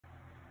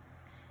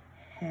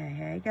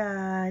Hey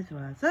guys,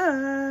 what's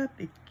up?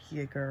 It's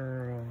your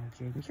girl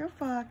Ginger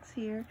Fox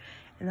here,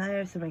 and I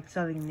have some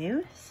exciting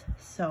news.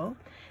 So,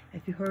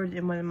 if you heard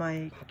in one of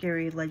my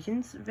Gary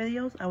Legends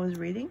videos I was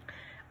reading,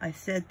 I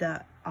said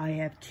that I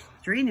have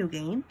 3 new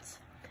games,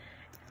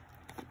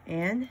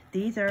 and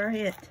these are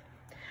it.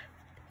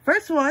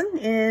 First one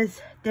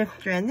is Death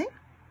Stranding.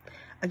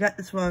 I got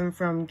this one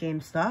from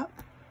GameStop.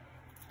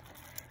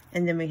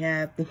 And then we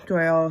have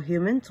Destroy All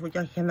Humans, which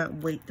I cannot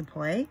wait to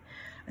play.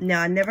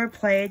 Now, I never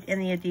played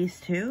any of these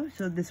two,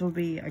 so this will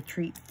be a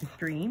treat to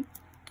stream.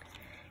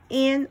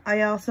 And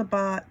I also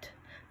bought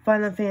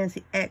Final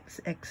Fantasy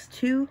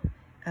X-X2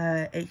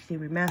 HD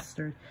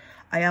Remastered.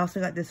 I also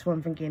got this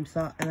one from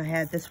GameStop, and I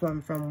had this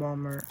one from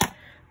Walmart.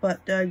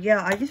 But,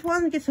 yeah, I just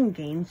wanted to get some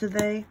games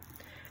today.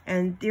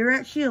 And they're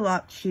actually a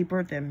lot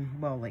cheaper than,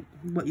 well, like,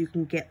 what you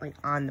can get, like,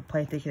 on the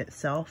PlayStation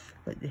itself.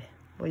 Like,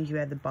 when you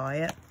had to buy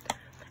it.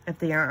 If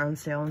they aren't on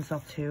sale and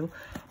stuff too.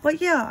 But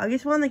yeah, I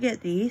just wanted to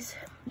get these.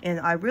 And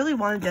I really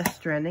wanted Death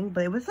Stranding,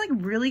 but it was like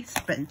really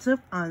expensive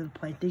on the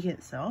PlayStation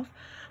itself.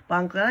 But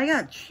I'm glad I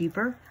got it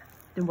cheaper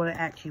than what it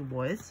actually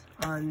was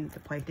on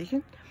the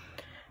PlayStation.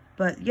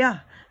 But yeah,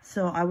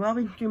 so I will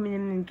be streaming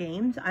them in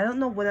games. I don't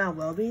know when I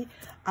will be.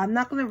 I'm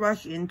not going to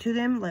rush into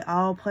them. Like,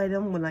 I'll play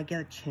them when I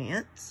get a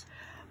chance.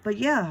 But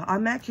yeah,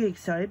 I'm actually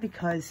excited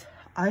because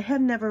I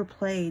have never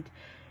played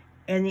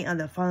any of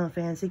the Final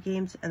Fantasy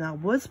games, and I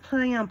was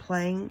planning on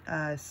playing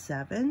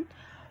 7,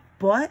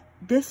 but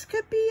this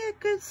could be a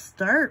good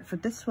start for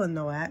this one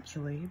though,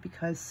 actually,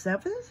 because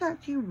 7 is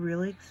actually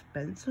really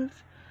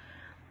expensive,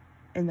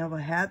 and I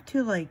would have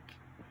to, like,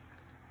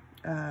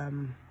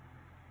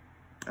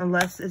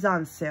 unless it's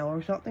on sale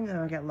or something and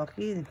I get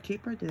lucky and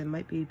cheaper, then it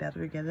might be better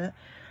to get it.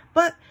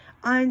 But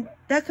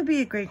that could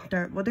be a great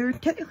start. Well, there are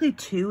technically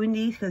 2 in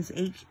these because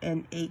X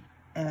and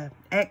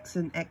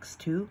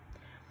X2,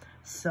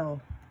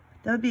 so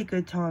that would be a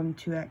good time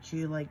to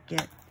actually, like,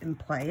 get and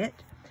play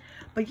it.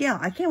 But yeah,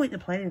 I can't wait to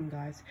play them,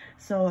 guys.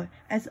 So,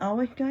 as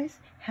always, guys,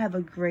 have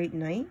a great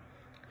night.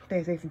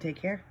 Stay safe and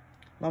take care.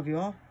 Love you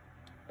all.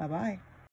 Bye-bye.